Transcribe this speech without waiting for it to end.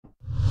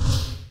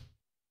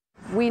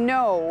We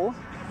know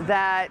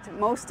that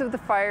most of the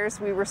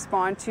fires we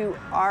respond to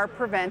are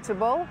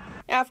preventable.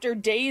 After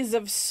days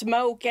of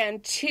smoke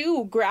and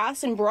 2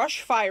 grass and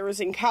brush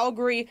fires in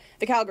Calgary,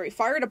 the Calgary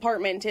Fire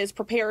Department is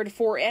prepared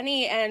for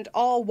any and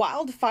all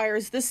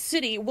wildfires the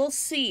city will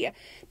see,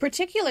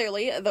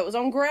 particularly those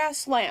on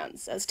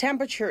grasslands, as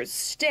temperatures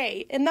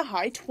stay in the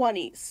high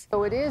 20s.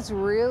 So it is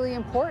really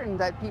important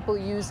that people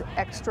use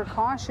extra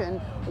caution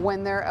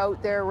when they're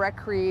out there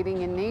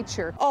recreating in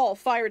nature. All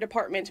fire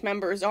department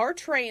members are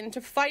trained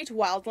to fight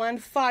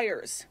wildland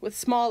fires, with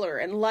smaller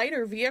and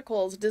lighter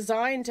vehicles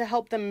designed to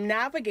help them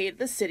navigate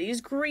the city's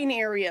green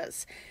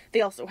areas.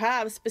 They also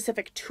have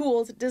specific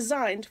tools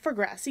designed for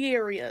grassy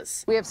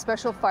areas. We have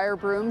special fire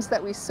brooms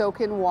that we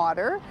soak in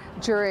water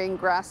during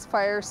grass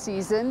fire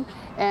season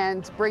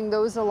and bring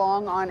those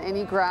along on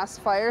any grass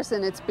fires,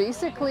 and it's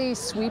basically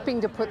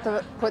sweeping to put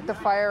the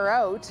fire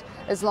out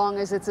as long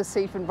as it's a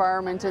safe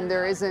environment and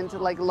there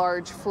isn't like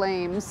large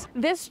flames.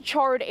 This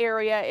charred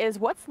area is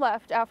what's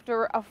left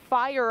after a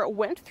fire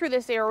went through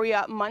this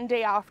area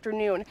Monday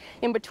afternoon.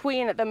 In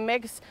between the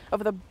mix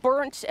of the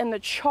burnt and the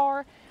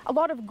char, a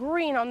lot of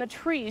green on the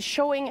trees,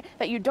 showing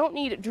that you don't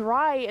need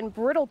dry and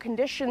brittle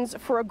conditions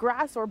for a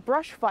grass or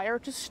brush fire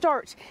to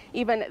start.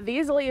 Even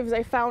these leaves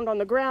I found on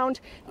the ground,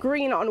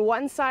 green on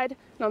one side,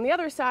 and on the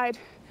other side,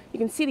 you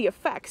can see the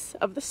effects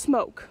of the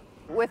smoke.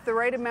 With the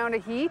right amount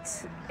of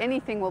heat,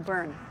 anything will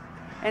burn.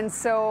 And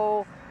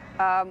so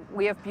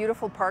we have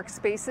beautiful park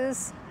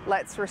spaces.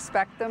 Let's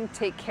respect them,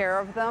 take care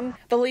of them.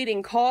 The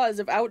leading cause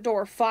of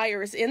outdoor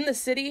fires in the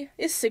city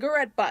is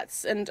cigarette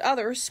butts and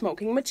other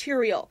smoking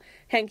material.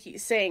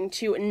 Henke's saying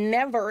to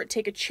never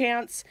take a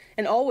chance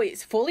and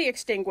always fully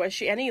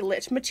extinguish any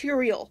lit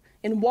material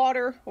in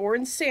water or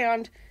in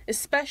sand,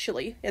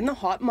 especially in the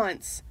hot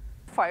months.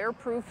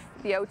 Fireproof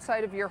the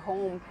outside of your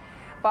home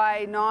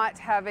by not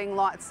having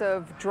lots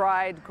of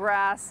dried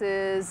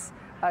grasses,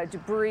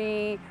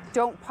 debris.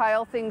 Don't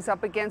pile things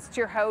up against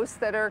your house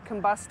that are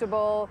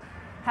combustible.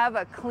 Have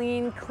a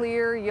clean,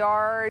 clear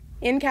yard.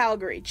 In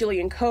Calgary,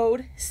 Jillian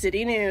Code,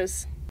 City News.